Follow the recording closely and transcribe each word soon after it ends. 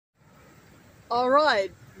All right,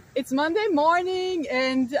 it's Monday morning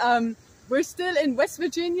and we're still in West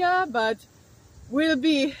Virginia, but we'll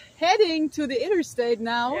be heading to the interstate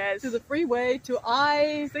now, yes, to the freeway, to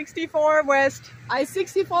I-64 West.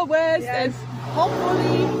 I-64 West, yes. And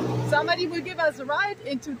hopefully somebody will give us a ride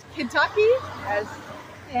into Kentucky. Yes.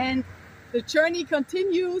 And the journey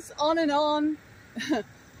continues on and on,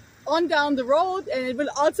 on down the road, and it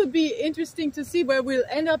will also be interesting to see where we'll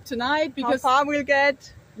end up tonight. Because how far we'll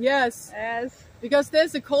get. Yes. Yes. Because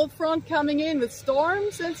there's a cold front coming in with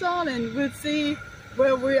storms and so on, and we'll see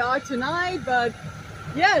where we are tonight. But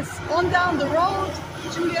yes, on down the road,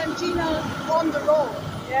 Julia and Gina on the road.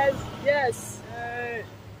 Yes, yes.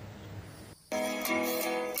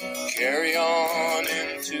 Carry on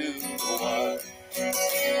into the wild.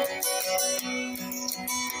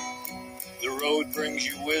 The road brings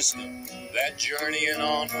you wisdom, that journeying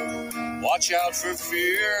on. Watch out for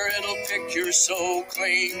fear, it'll pick your soul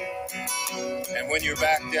clean. And when you're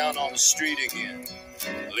back down on the street again,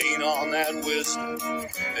 lean on that wisdom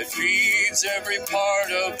that feeds every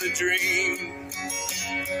part of the dream.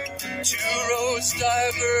 Two roads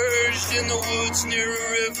diverged in the woods near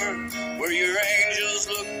a river, where your angels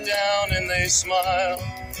look down and they smile.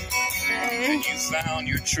 And you found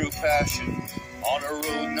your true passion on a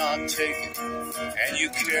road not taken, and you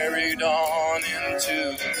carried on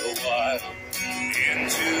into the wild.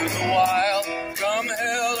 Into the wild, come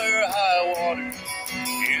hell or high water.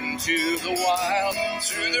 Into the wild,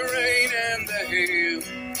 through the rain and the hail.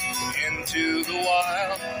 Into the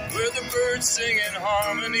wild, where the birds sing in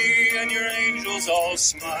harmony and your angels all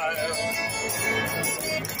smile.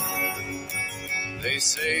 They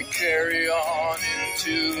say carry on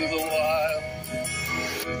into the wild.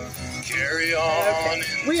 Carry on.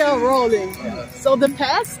 Okay. We are rolling. So the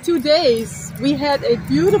past 2 days we had a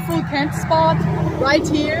beautiful camp spot right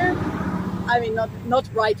here. I mean, not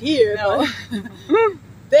right here, no. But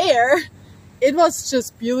there. It was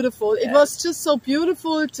just beautiful. Yes. It was just so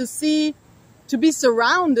beautiful to see, to be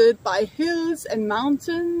surrounded by hills and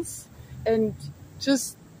mountains, and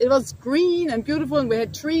just, it was green and beautiful, and we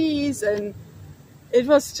had trees, and it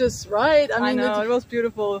was just right. I know, it was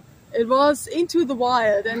beautiful. It was into the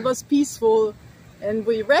wild and was peaceful, and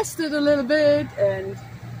we rested a little bit, and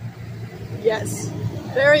yes,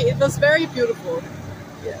 it was very beautiful.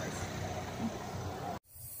 Yes.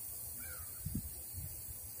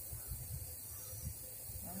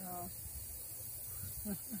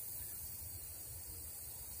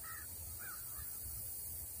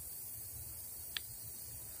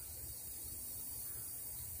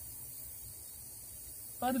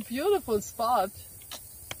 What a beautiful spot.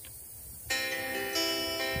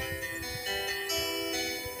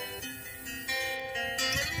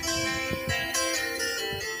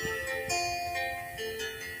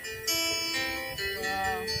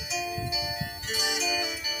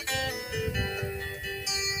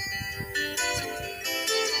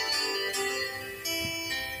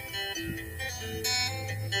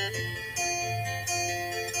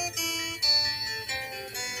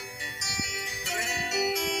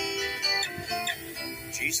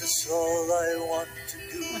 Jesus, all I want to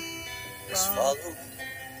do is follow.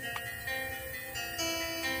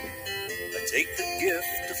 I take the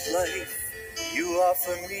gift of life you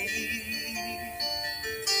offer me.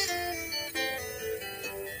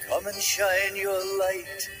 Come and shine your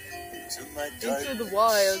light into my darkness. Into the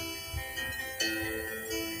wild.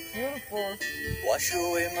 Beautiful. Wash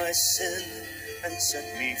away my sin and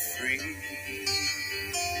set me free.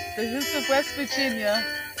 The hills of West Virginia.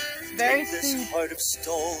 Very Take this steep. heart of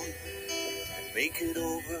stone and make it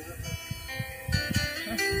over.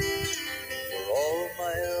 For all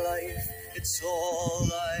my life, it's all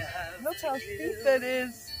I have. Look how to steep give. that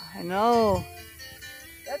is. I know.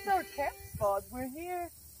 That's our camp spot. We're here.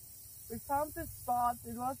 We found this spot.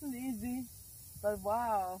 It wasn't easy, but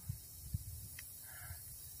wow.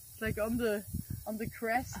 It's like on the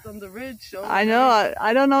crest, on the ridge. I know.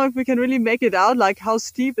 I don't know if we can really make it out, like how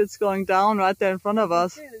steep it's going down right there in front of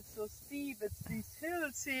us. It's so steep. It's these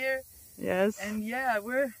hills here. Yes. And yeah,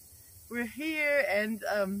 we're here, and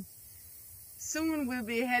soon we'll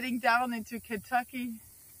be heading down into Kentucky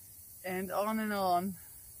and on and on.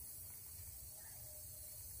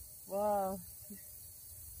 Wow.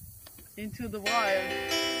 Into the wild.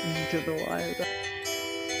 Into the wild.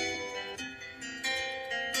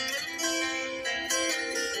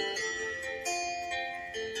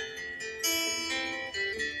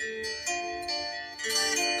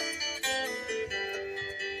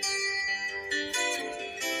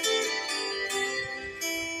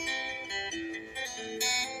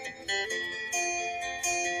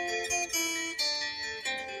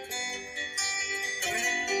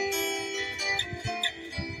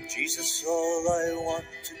 Jesus, all I want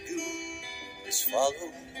to do is follow.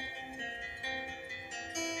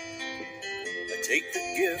 I take the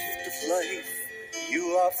gift of life you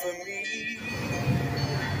offer me.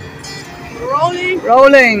 Rolling.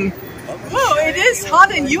 Rolling. Whoa, it is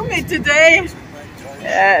hot and humid today.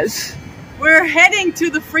 Yes. We're heading to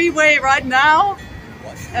the freeway right now.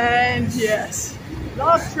 And yes, a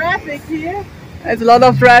lot of traffic here. There's a lot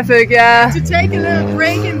of traffic, yeah. To take a little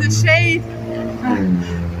break in the shade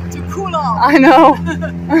to cool off. I know.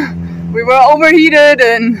 We were overheated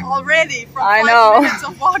and Already from I 5 know. minutes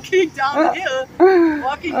of walking downhill.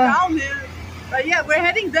 But yeah, we're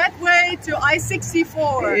heading that way to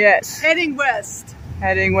I-64. Yes. Heading west.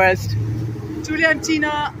 Heading west. Julia and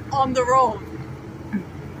Tina on the road.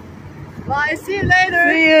 Bye, see you later.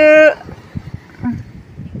 See you.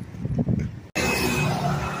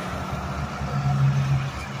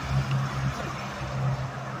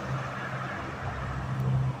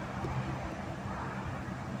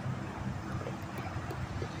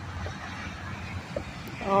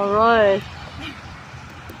 All right.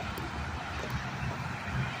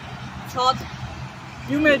 It's hot,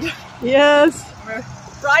 humid, Yes.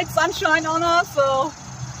 bright sunshine on us, so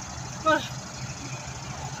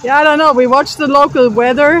Yeah, I don't know. We watched the local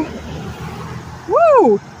weather.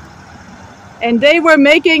 Woo! And they were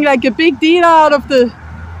making like a big deal out of the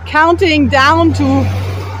counting down to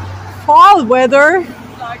fall weather.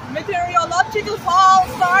 like meteorological fall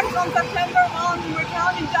starts on September 1. We're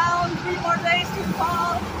counting down 3 more days to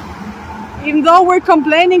fall. Even though we're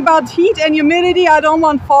complaining about heat and humidity, I don't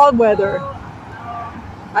want fall weather.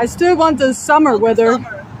 I still want the summer weather.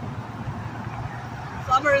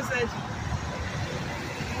 Summer is it.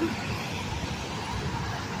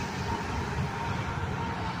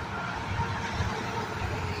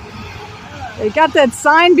 They got that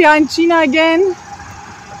sign behind China again.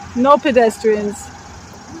 No pedestrians.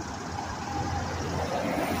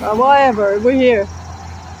 But whatever, we're here.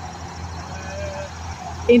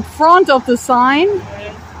 In front of the sign.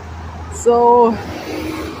 So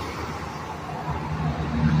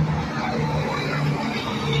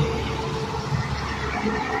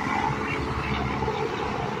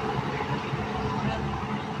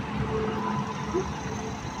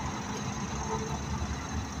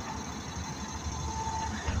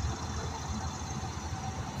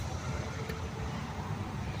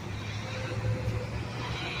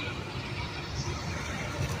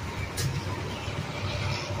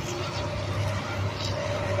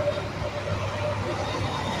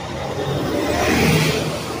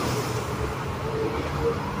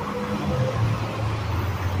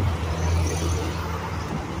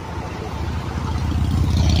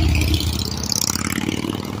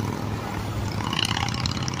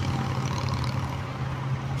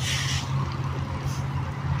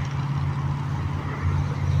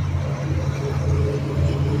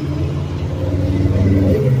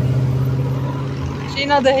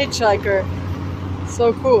Gina the hitchhiker.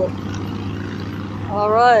 So cool. All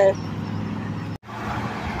right.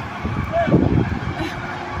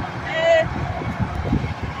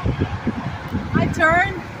 My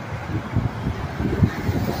turn.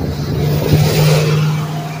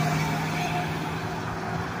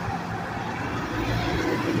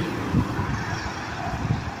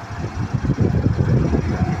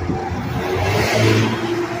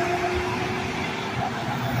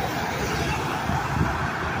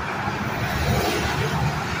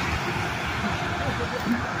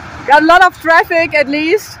 Got a lot of traffic at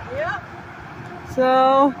least. Yeah.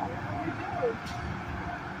 So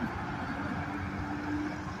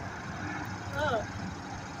Oh.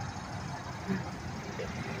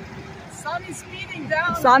 Sun is speeding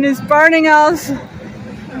down. sun is burning us.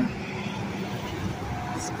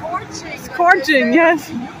 Scorching. Scorching,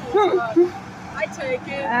 yes. I take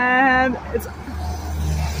it. And it's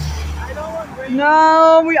I don't want rain.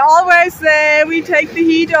 no, we always say we take the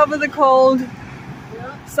heat over the cold.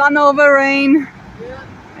 Yeah. Sun over rain. Yeah.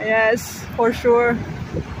 Yes, for sure.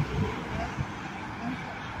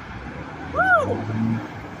 Woo!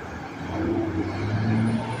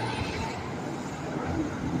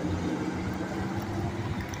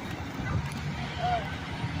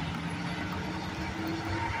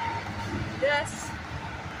 Yes.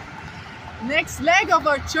 Next leg of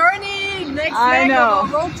our journey, next I leg know.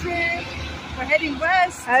 of our road trip. We're heading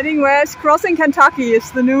west. Heading west, crossing Kentucky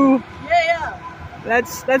is the new. Yeah,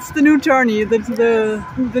 That's the new journey,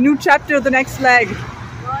 the new chapter, the next leg.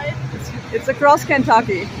 yeah. Right? It's across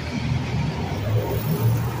Kentucky.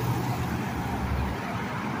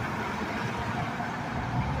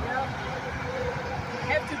 Yeah.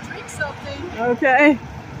 Have to drink something. Okay.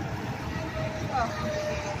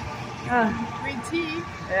 Green tea.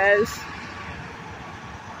 Yes.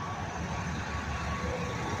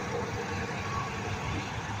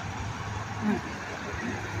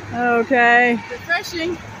 Okay.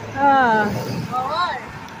 Refreshing. Ah. All right.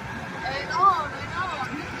 And on and on.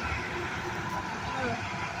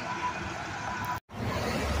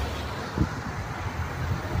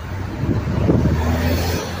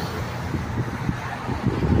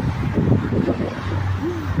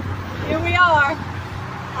 Here we are.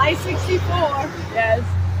 I-64. Yes.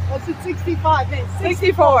 What's it? 65. It's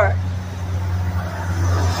 64.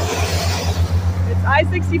 It's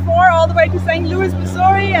I-64 all the way to St. Louis,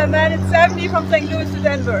 Missouri, and then it's 70 from St. Louis to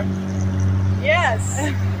Denver.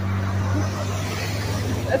 Yes.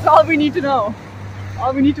 That's all we need to know.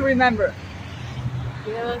 All we need to remember.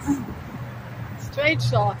 Yes. Straight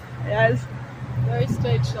shot. Yes. Very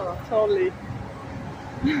straight shot. Totally.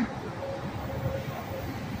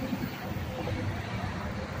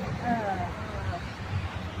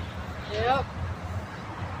 Yep.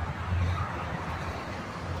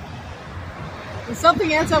 There's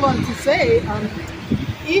something else I wanted to say.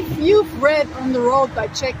 If you've read On the Road by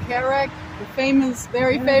Jack Kerouac, the famous,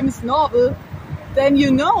 very famous novel, then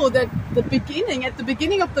you know that at the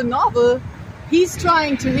beginning of the novel, he's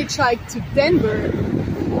trying to hitchhike to Denver.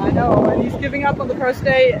 I know, and he's giving up on the first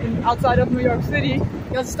day outside of New York City.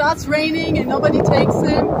 Because it starts raining and nobody takes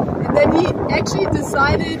him. And then he actually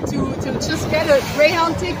decided to just get a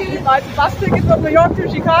Greyhound ticket. Buys a bus ticket from New York to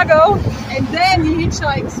Chicago. And then he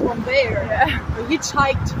hitchhikes from there. Yeah. He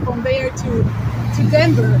hitchhiked from there to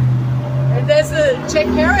Denver. And there's a Jack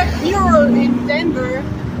Kerouac mural in Denver.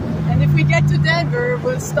 And if we get to Denver,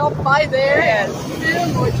 we'll stop by there and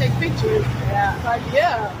film or take pictures. Yeah. But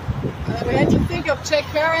yeah, we had to think of Jack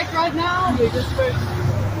Kerouac right now. We just were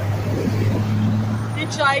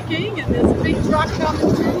hitchhiking and there's a big truck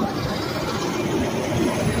coming through.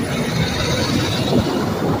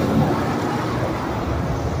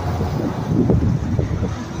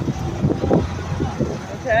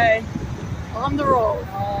 Okay. On the road.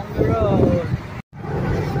 On the road.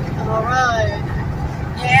 All right.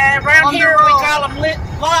 Yeah, around On the here we road. call them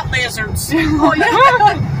lot lizards. Oh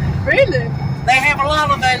yeah. Really? They have a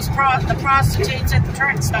lot of those the prostitutes at the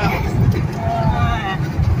truck stop.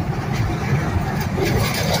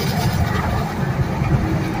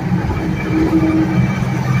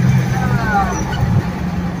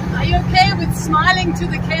 Are you okay with smiling to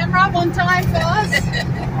the camera one time for us?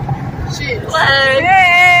 Cheers.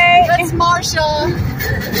 Hey! That's Marsha.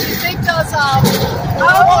 She picked us up.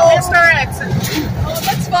 Oh, Mr. Exit. Oh,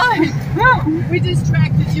 that's fine. We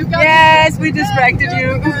distracted you guys. Yes, we distracted Good,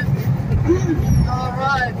 you. good. All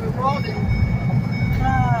right, we're rolling.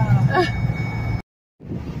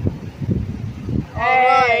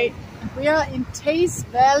 Hey! We are in Taze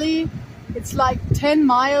Valley. It's like 10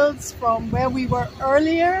 miles from where we were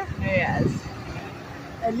earlier. Yes.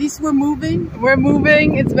 At least we're moving. We're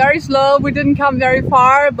moving. It's very slow. We didn't come very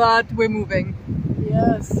far, but we're moving.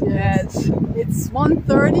 Yes, yes. Yes. It's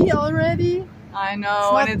 1:30 already. I know.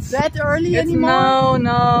 It's not and it's that early it's anymore.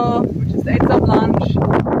 no. We just ate some lunch. Let's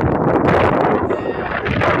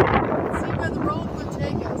see where the road will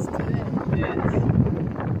take us today. Yes.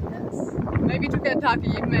 Yes. Maybe to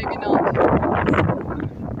Kentucky, maybe not.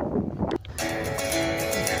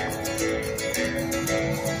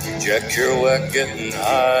 Jack Kerouac getting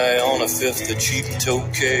high on a fifth of cheap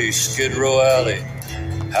Tokay, Skid Row Alley,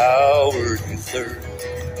 Howard and 3rd.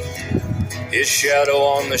 His shadow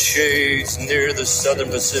on the shades near the Southern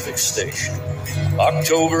Pacific Station.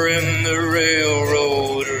 October in the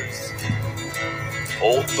railroad earth.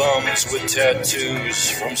 Old bums with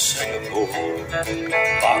tattoos from Singapore.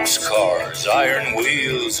 Boxcars, iron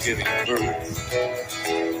wheels giving birth.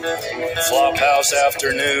 Flophouse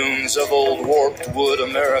afternoons of old warped wood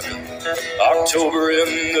America. October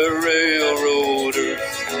in the railroad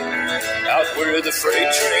earth. Out where the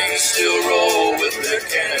freight trains still roll with their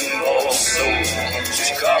cannonballs sold.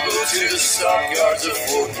 Chicago to the stockyards of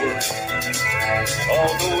Fort Worth.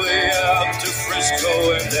 All the way out to Frisco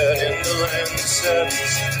and that in the land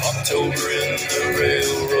sadness. October in the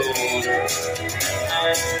railroad earth.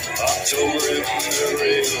 October in the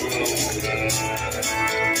railroad earth.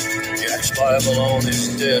 Jack's Bible on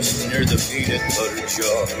his desk near the peanut butter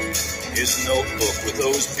jar. His notebook with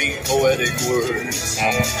those beat poetic words.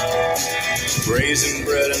 Raisin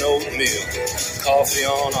bread and oatmeal, coffee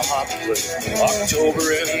on a hot plate.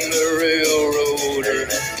 October in the railroad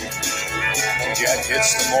earth. Jack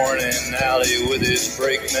hits the morning alley with his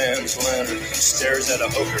brakeman's lantern, stares at a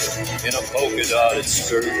hooker in a polka dotted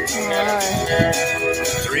skirt.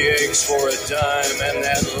 3 eggs for a dime and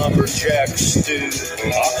that lumberjack stew.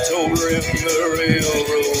 October in the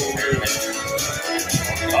railroad.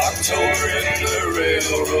 October in the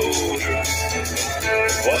railroad.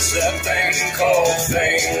 What's that thing called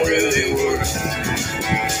fame really worth?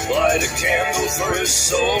 Light a candle for his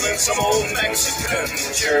soul in some old Mexican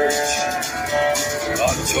church.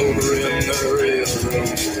 October in the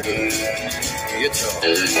railroad.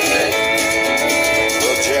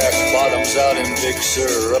 Well, Jack bottoms out in Big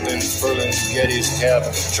Sur, up in Furlan's Getty's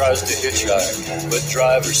cabin, tries to hitchhike, but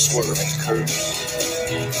drivers swerve and curse.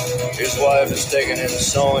 His wife is taking in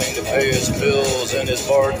sewing to pay his bills and his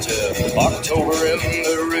bar tab. October in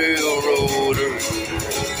the railroader.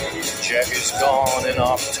 Jack is gone in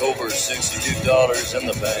October, $62 in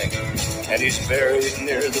the bank, and he's buried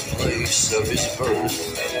near the place of his birth.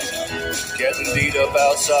 Getting beat up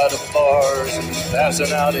outside of bars,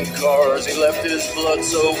 passing out in cars, he left his blood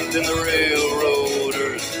soaked in the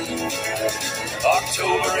railroaders.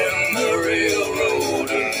 October in the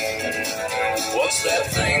railroaders. What's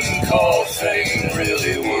that thing called fame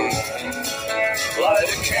really worth? Light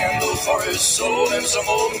a candle for his soul in some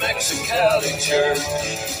old Mexicali church.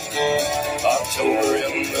 October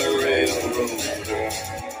in the railroad.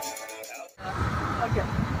 Okay.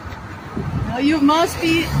 Now you must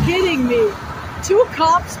be kidding me. 2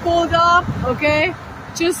 cops pulled up, okay,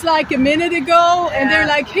 just like a minute ago, and they're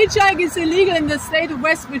like, hitchhiking is illegal in the state of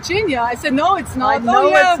West Virginia. I said, no, it's not.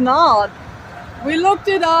 No, it's not. We looked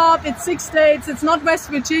it up. It's 6 states. It's not West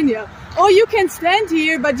Virginia. Oh, you can stand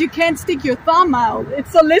here, but you can't stick your thumb out.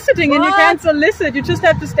 It's soliciting, and you can't solicit. You just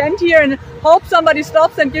have to stand here and hope somebody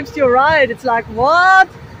stops and gives you a ride. It's like, what?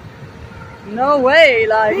 No way.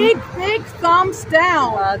 Like big thumbs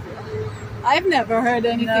down. I've never heard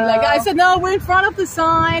anything like that. I said, no, we're in front of the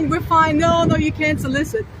sign. We're fine. No, you can't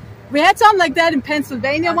solicit. We had something like that in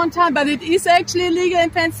Pennsylvania one time, but it is actually illegal in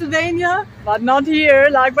Pennsylvania. But not here.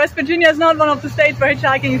 Like, West Virginia is not one of the states where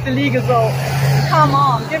hitchhiking is illegal, so come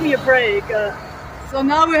on, give me a break. So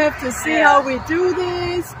now we have to see how we do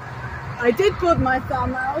this. I did put my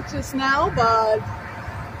thumb out just now, but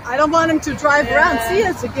I don't want him to drive around, see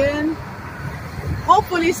us again.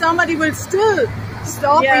 Hopefully somebody will still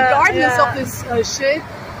stop regardless of this shit,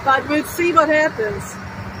 but we'll see what happens.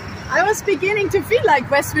 I was beginning to feel like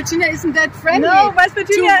West Virginia isn't that friendly. No, West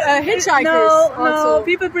Virginia to hitchhikers. No,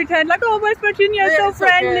 people pretend like, oh, West Virginia is so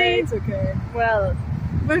friendly. Okay, it's okay. Well,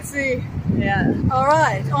 we'll see. Yeah. All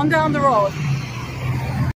right, on down the road.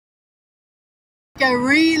 I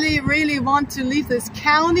really, really want to leave this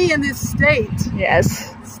county and this state.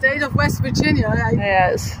 Yes. State of West Virginia.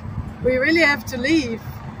 Yes. We really have to leave.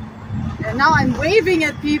 And now I'm waving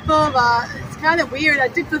at people, but it's kind of weird. I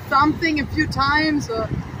did the thumb thing a few times.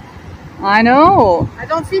 I know. I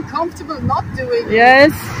don't feel comfortable not doing it.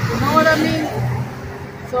 Yes. You know what I mean?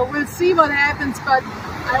 So we'll see what happens, but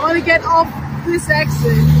I want to get off this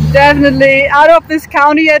exit. Definitely. Out of this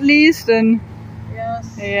county at least. And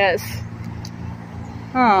yes. Yes.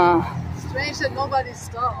 Huh. Strange that nobody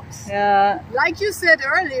stops. Yeah. Like you said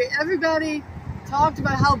earlier, everybody talked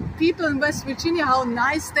about how people in West Virginia, how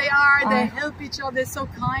nice they are, they help each other, they're so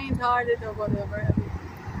kind-hearted or whatever.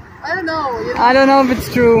 I don't know. You know? I don't know if it's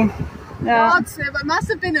true. Yeah. It must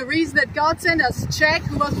have been a reason that God sent us Jack,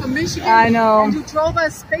 who was from Michigan, I know, and who drove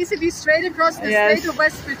us basically straight across the state of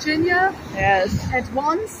West Virginia. Yes. At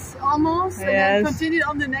once, almost, and then continued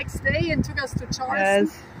on the next day and took us to Charleston.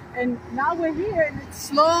 Yes. And now we're here, and it's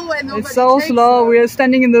slow, and nobody It's so takes slow. us. We are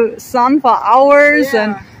standing in the sun for hours,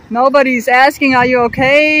 and nobody's asking, "Are you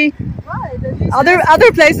okay?" Right.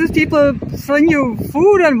 Other places, people bring you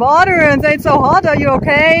food and water and say, "It's so hot. Are you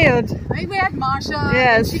okay?" And I think we had Marsha.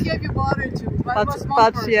 Yes. And she gave you water too, but it was one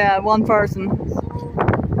but person. yeah, one person.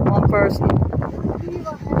 One person.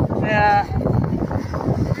 Yeah.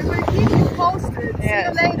 We will keep you posted.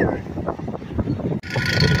 Yes. See you later.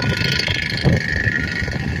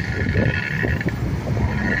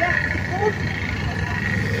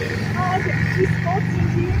 Oh, okay. She's posting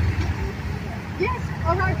here. Yes.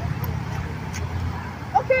 All right.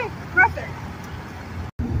 Okay. Perfect.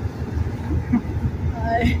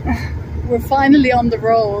 We're finally on the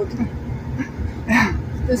road.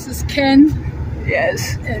 This is Ken.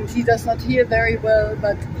 Yes. And he does not hear very well,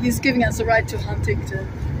 but he's giving us a ride to Huntington.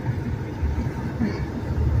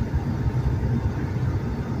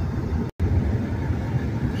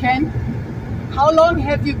 Ken, how long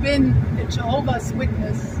have you been a Jehovah's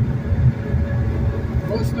Witness?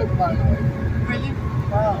 Most of my life. Really?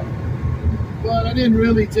 Wow. But I didn't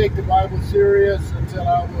really take the Bible serious until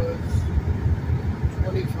I was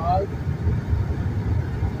Bible.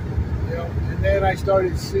 You know, and then I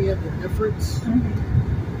started seeing the difference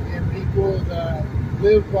in people that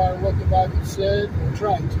lived by what the Bible said or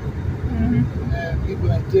tried to, and people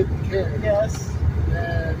that didn't care. Yes.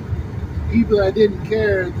 And people that didn't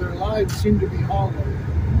care, their lives seemed to be hollow.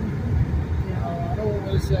 I don't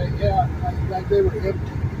want to say, like they were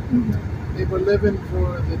empty. They were living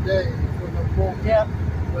for the day, for the moment,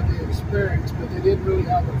 for the experience, but they didn't really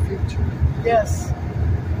have a future. Yes.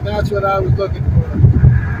 And that's what I was looking for,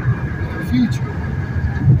 a future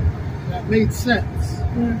that made sense.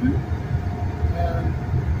 And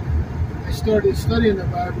I started studying the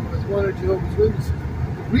Bible with one of Jehovah's Witnesses.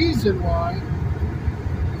 The reason why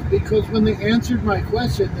is because when they answered my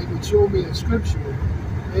question, they would show me a scripture.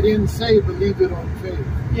 They didn't say believe it on faith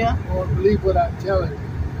or believe what I'm telling you.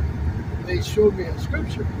 They showed me a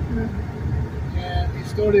scripture and it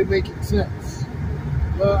started making sense.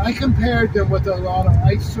 Well, I compared them with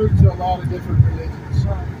I searched a lot of different religions.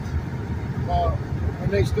 When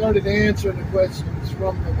they started answering the questions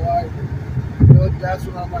from the Bible, that's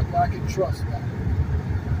when I'm like, well, I can trust that.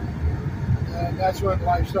 And that's when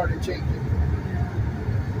life started changing.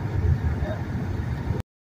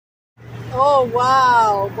 Oh,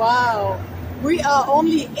 wow, wow. We are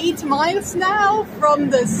only 8 miles now from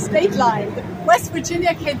the state line, the West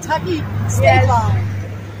Virginia-Kentucky state line.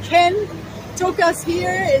 Ken took us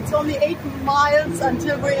here. It's only 8 miles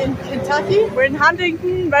until we're in Kentucky. We're in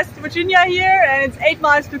Huntington, West Virginia here, and it's 8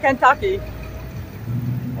 miles to Kentucky.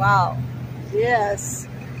 Wow. Yes,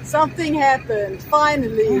 something happened,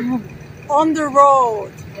 finally, on the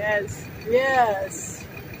road. Yes. Yes.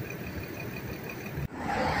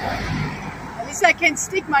 At least I can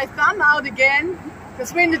stick my thumb out again,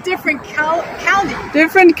 because we're in a different county.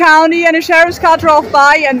 Different county, and a sheriff's car drove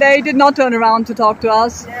by and they did not turn around to talk to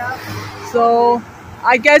us. Yeah. So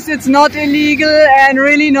I guess it's not illegal and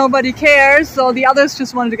really nobody cares, so the others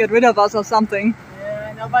just wanted to get rid of us or something.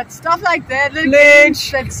 Yeah, I know, but stuff like that, little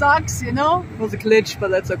glitch, that sucks, you know? It was a glitch,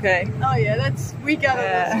 but that's okay. Oh yeah, we got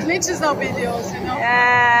it. Glitches no videos, you know?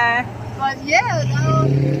 Yeah. But yeah, now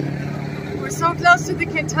we're so close to the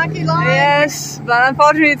Kentucky line. Yes, but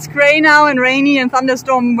unfortunately it's gray now and rainy and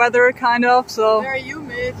thunderstorm weather kind of, so very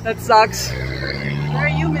humid. That sucks.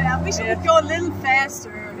 Very humid. I wish it would go a little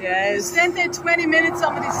faster. Yes. We stand there 20 minutes,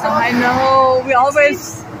 somebody stops. I know, we always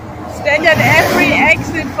stand at every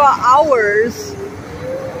exit for hours.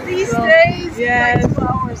 These days, yes. Like 2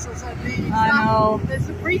 hours or something. I know. There's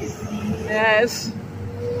a breeze. Yes.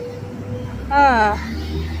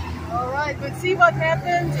 Alright, we'll see what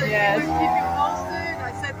happens and yes. we'll keep you posted.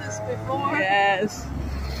 I said this before. Yes.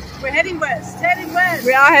 We're heading west. Heading west.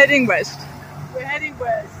 We are heading west. We're heading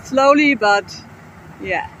west. Slowly, but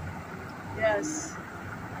yeah. Yes.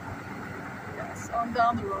 Yes, on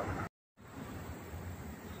down the road.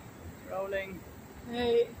 Rolling.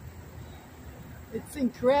 Hey, it's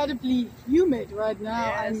incredibly humid right now.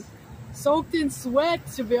 Yes. I'm soaked in sweat,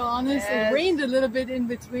 to be honest. Yes. It rained a little bit in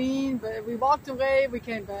between, but we walked away, we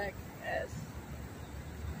came back. Yes.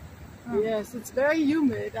 Yes, it's very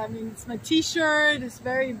humid. I mean, it's my t-shirt, it's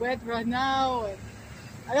very wet right now. And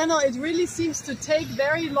I don't know, it really seems to take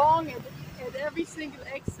very long at every single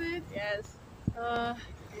exit. Yes.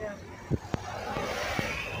 Yeah.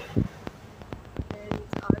 And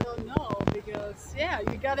I don't know, because yeah,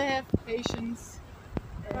 you gotta have patience.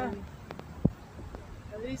 And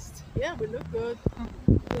at least, yeah, we look good.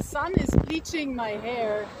 The sun is bleaching my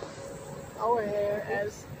hair, our hair,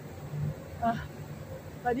 as.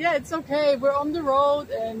 But yeah, it's okay. We're on the road,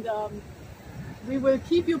 and we will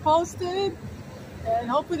keep you posted. And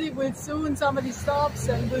hopefully, somebody stops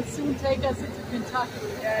and will soon take us into Kentucky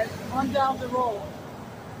and on down the road.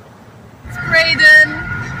 It's Braden.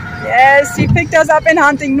 Yes, he picked us up in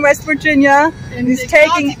Huntington, West Virginia. And he's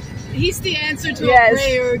taking. He's the answer to our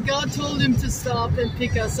prayer. God told him to stop and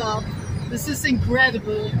pick us up. This is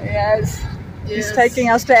incredible. Yes. He's taking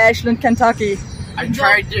us to Ashland, Kentucky. I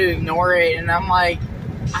tried to ignore it, and I'm like,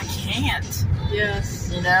 I can't.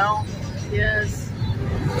 Yes. You know? Yes.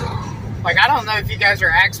 Like, I don't know if you guys are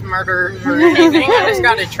axe murderers or anything. I just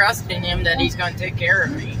got to trust in him that he's going to take care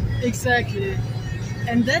of me. Exactly.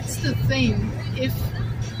 And that's the thing. If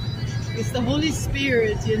it's the Holy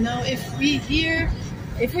Spirit, you know, if we hear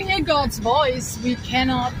God's voice, we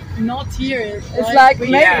cannot not hear it. It's like,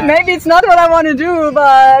 maybe it's not what I want to do,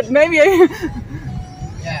 but maybe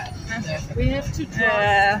yeah. We have to trust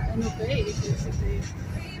and obey, basically.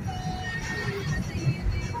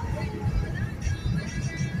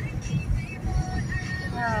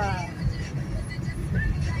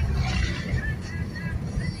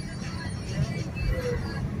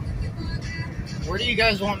 Where do you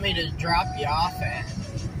guys want me to drop you off at?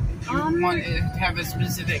 You want to have a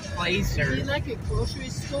specific place or? Like a grocery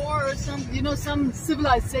store or something, you know, some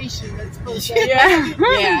civilization that's supposed to Yeah.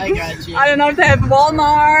 Yeah, I got you. I don't know if they have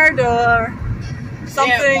Walmart or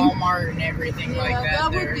something. They have Walmart and everything like that.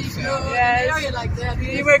 That there, would be so. good. Yes. An area like that.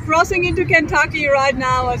 We're crossing into Kentucky right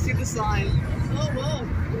now. I see the sign. Oh wow,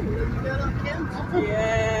 cool. You got on camera.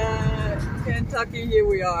 Yeah, Kentucky, here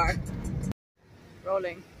we are.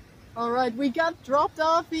 Rolling. All right, we got dropped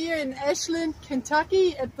off here in Ashland,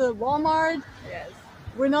 Kentucky at the Walmart. Yes.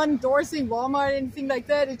 We're not endorsing Walmart or anything like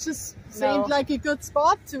that. It just seemed like a good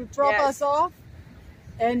spot to drop Yes. us off.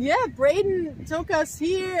 And yeah, Braden took us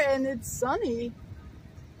here and it's sunny.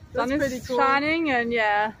 That's Sun pretty is cool. shining and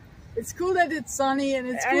yeah. It's cool that it's sunny and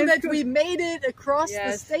it's And cool it's that cool. we made it across the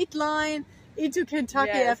Yes. state line into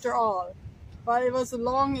Kentucky Yes. after all. But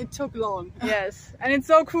it took long. Yes. And it's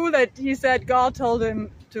so cool that he said God told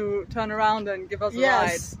him to turn around and give us a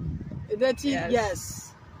Yes. Yes.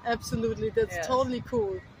 Yes. Absolutely. That's Yes. totally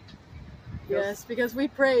cool. Yes. Yes, because we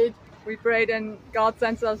prayed. ride. We prayed and God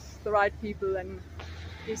sends us the right people and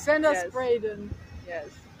He sent us Yes. Braden. yes.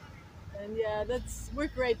 And yeah, we're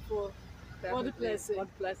grateful. What a Definitely. blessing. What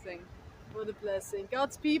a blessing. What a blessing.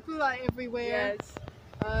 God's people are everywhere.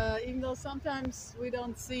 Yes. Even though sometimes we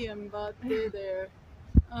don't see them, but they're there.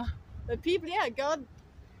 But people, yeah, God,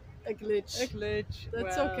 a glitch. A glitch.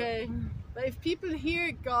 That's Well, okay. But if people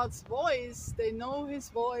hear God's voice, they know His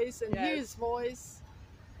voice and hear Yes. His voice,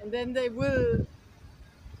 and then they will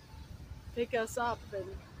pick us up.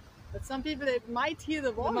 But some people, they might hear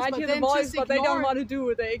the voice, They might but hear then the voice, just but they don't ignore. want to do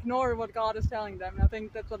it. They ignore what God is telling them. And I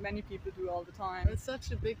think that's what many people do all the time. That's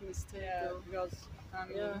such a big mistake, Yeah, though. because I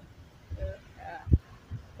mean, Yeah. yeah.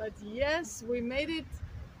 But yes, we made it.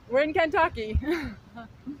 We're in Kentucky.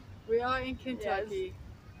 We are in Kentucky.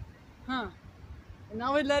 Huh. And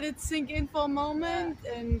now we let it sink in for a moment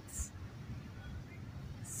and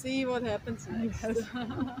see what happens next. Yes.